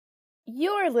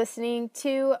You're listening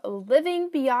to Living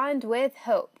Beyond with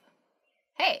Hope.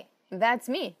 Hey, that's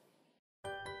me.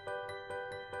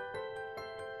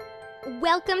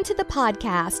 Welcome to the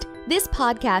podcast. This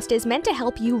podcast is meant to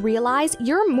help you realize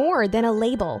you're more than a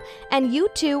label, and you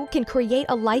too can create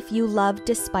a life you love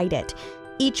despite it.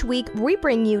 Each week, we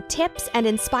bring you tips and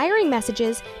inspiring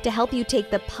messages to help you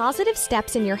take the positive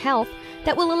steps in your health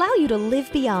that will allow you to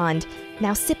live beyond.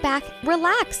 Now sit back,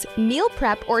 relax, meal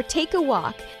prep, or take a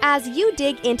walk as you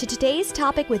dig into today's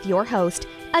topic with your host,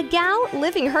 a gal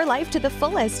living her life to the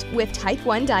fullest with type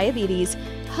 1 diabetes,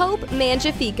 Hope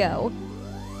Mangiafico.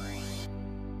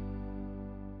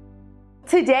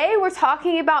 Today, we're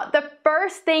talking about the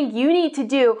first thing you need to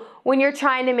do when you're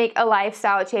trying to make a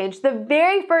lifestyle change. The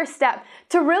very first step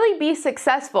to really be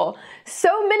successful.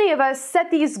 So many of us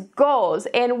set these goals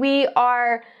and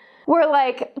we're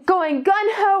like going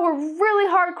gung-ho, we're really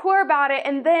hardcore about it,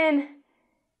 and then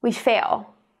we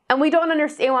fail. And we don't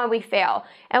understand why we fail.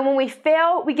 And when we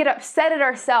fail, we get upset at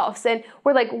ourselves and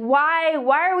we're like, why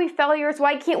are we failures?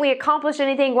 Why can't we accomplish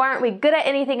anything? Why aren't we good at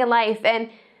anything in life? And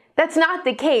that's not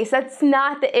the case. That's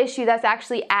not the issue that's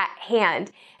actually at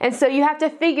hand. And so you have to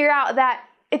figure out that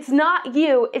it's not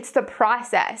you, it's the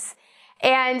process.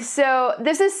 And so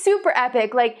this is super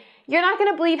epic. Like, you're not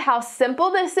gonna believe how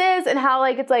simple this is and how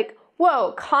it's like,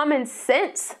 whoa, common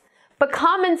sense. But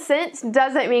common sense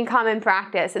doesn't mean common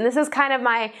practice. And this is kind of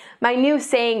my new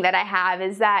saying that I have,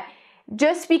 is that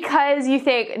just because you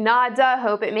think, nah, duh,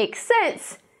 Hope, it makes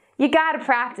sense, you gotta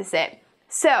practice it.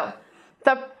 So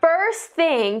the first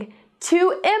thing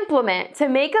to implement to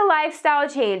make a lifestyle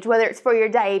change, whether it's for your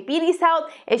diabetes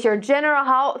health, it's your general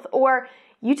health, or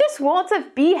you just want to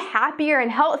be happier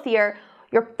and healthier,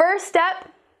 your first step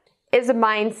is a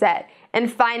mindset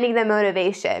and finding the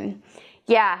motivation.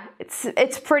 Yeah,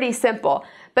 it's pretty simple.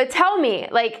 But tell me,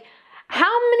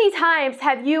 how many times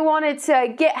have you wanted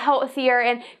to get healthier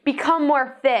and become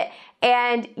more fit,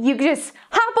 and you just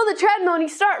hop on the treadmill and you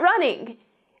start running,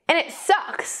 and it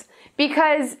sucks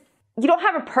because you don't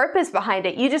have a purpose behind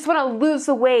it. You just want to lose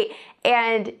the weight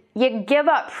and you give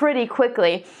up pretty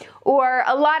quickly. Or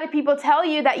a lot of people tell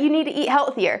you that you need to eat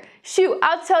healthier. Shoot,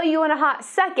 I'll tell you in a hot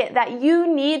second that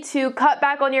you need to cut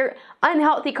back on your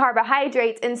unhealthy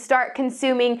carbohydrates and start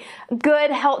consuming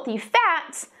good, healthy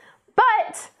fats.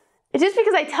 But just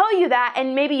because I tell you that,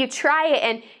 and maybe you try it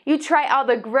and you try all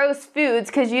the gross foods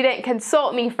because you didn't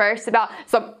consult me first about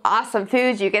some awesome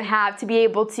foods you can have to be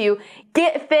able to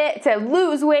get fit, to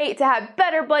lose weight, to have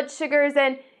better blood sugars,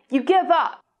 and you give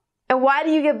up. And why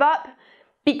do you give up?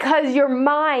 Because your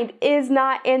mind is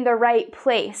not in the right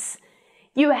place.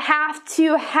 You have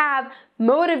to have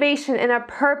motivation and a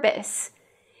purpose.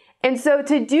 And so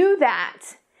to do that,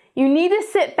 you need to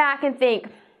sit back and think,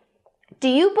 do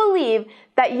you believe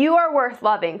that you are worth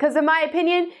loving? Because in my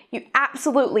opinion, you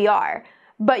absolutely are.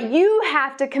 But you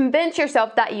have to convince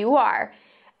yourself that you are.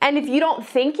 And if you don't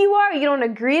think you are, you don't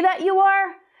agree that you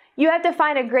are, you have to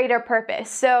find a greater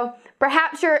purpose. So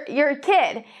perhaps you're a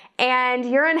kid and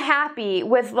you're unhappy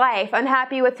with life,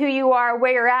 unhappy with who you are,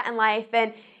 where you're at in life,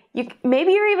 and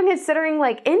maybe you're even considering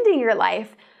ending your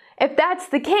life. If that's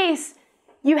the case,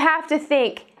 you have to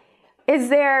think, is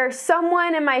there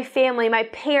someone in my family, my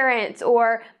parents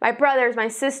or my brothers, my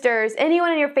sisters,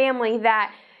 anyone in your family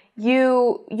that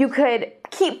you could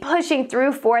keep pushing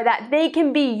through for, that they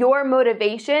can be your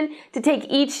motivation to take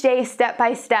each day step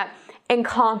by step and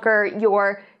conquer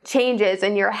your changes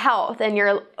in your health and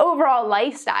your overall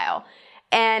lifestyle?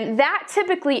 And that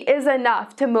typically is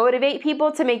enough to motivate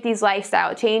people to make these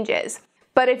lifestyle changes.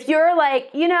 But if you're like,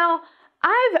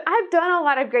 I've done a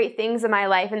lot of great things in my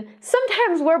life, and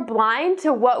sometimes we're blind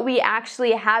to what we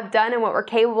actually have done and what we're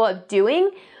capable of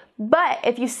doing. But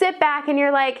if you sit back and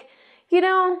you're like,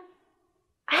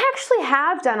 I actually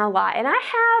have done a lot, and I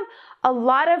have a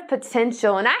lot of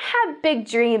potential, and I have big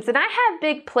dreams, and I have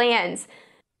big plans,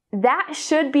 that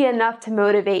should be enough to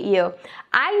motivate you.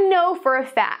 I know for a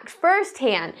fact,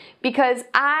 firsthand, because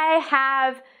I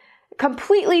have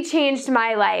completely changed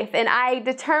my life and I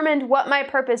determined what my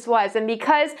purpose was. And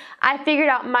because I figured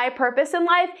out my purpose in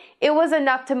life, it was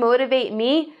enough to motivate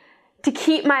me to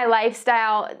keep my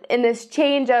lifestyle in this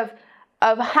change of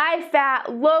high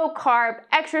fat, low carb,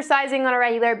 exercising on a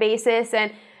regular basis,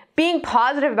 and being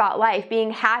positive about life,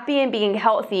 being happy and being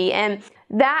healthy. And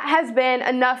that has been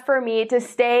enough for me to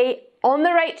stay on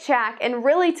the right track and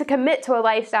really to commit to a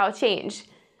lifestyle change.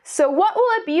 So what will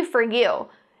it be for you?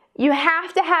 You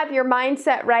have to have your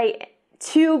mindset right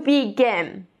to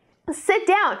begin. Sit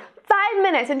down 5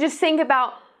 minutes and just think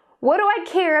about, what do I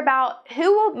care about?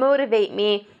 Who will motivate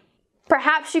me?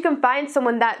 Perhaps you can find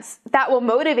someone that will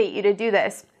motivate you to do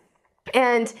this.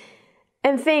 And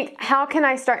and think, how can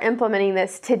I start implementing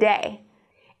this today?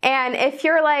 And if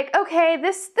you're like, okay,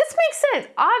 this makes sense.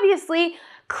 Obviously,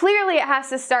 clearly it has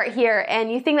to start here,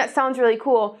 and you think that sounds really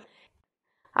cool.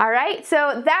 All right,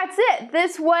 so that's it.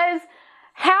 This was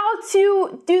how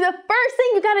to do the first thing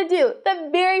you gotta do, the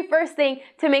very first thing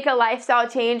to make a lifestyle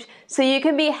change so you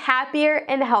can be happier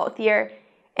and healthier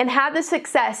and have the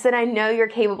success that I know you're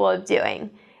capable of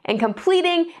doing and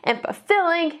completing and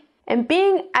fulfilling and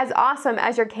being as awesome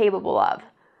as you're capable of.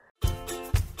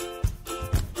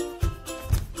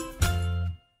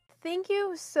 Thank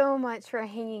you so much for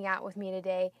hanging out with me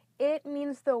today. It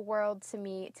means the world to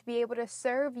me to be able to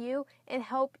serve you and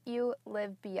help you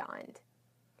live beyond.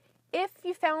 If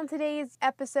you found today's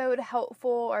episode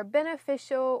helpful or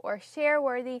beneficial or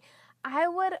share-worthy, I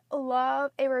would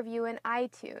love a review in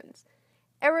iTunes.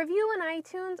 A review in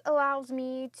iTunes allows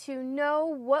me to know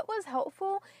what was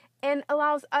helpful and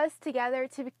allows us together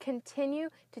to continue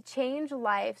to change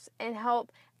lives and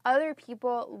help other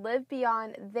people live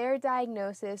beyond their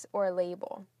diagnosis or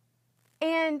label.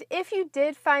 And if you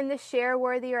did find this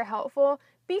share-worthy or helpful,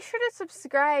 be sure to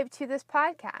subscribe to this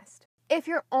podcast. If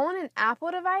you're on an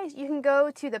Apple device, you can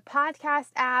go to the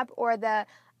podcast app or the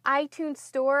iTunes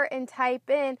store and type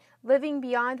in Living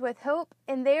Beyond with Hope,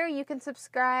 and there you can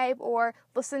subscribe or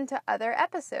listen to other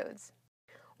episodes.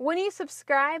 When you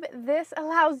subscribe, this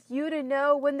allows you to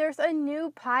know when there's a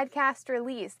new podcast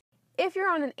released. If you're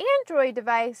on an Android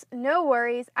device, no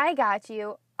worries, I got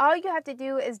you. All you have to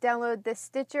do is download the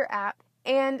Stitcher app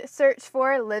and search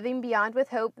for Living Beyond with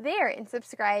Hope there and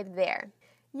subscribe there.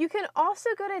 You can also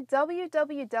go to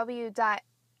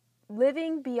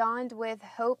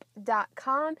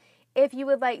www.livingbeyondwithhope.com if you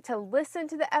would like to listen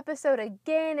to the episode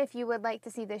again, if you would like to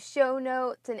see the show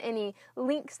notes and any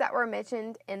links that were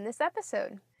mentioned in this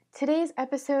episode. Today's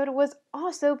episode was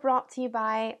also brought to you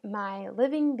by my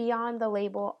Living Beyond the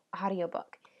Label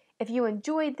audiobook. If you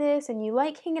enjoyed this and you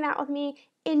like hanging out with me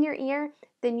in your ear,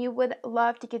 then you would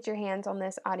love to get your hands on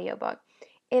this audiobook.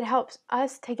 It helps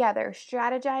us together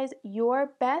strategize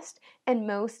your best and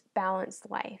most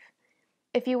balanced life.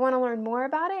 If you want to learn more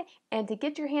about it and to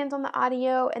get your hands on the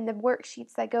audio and the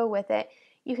worksheets that go with it,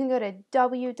 you can go to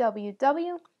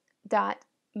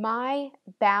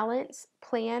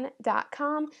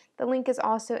www.mybalanceplan.com. The link is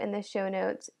also in the show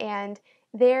notes, and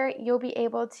there you'll be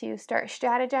able to start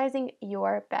strategizing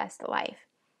your best life.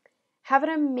 Have an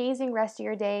amazing rest of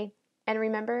your day, and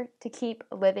remember to keep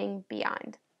living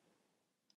beyond.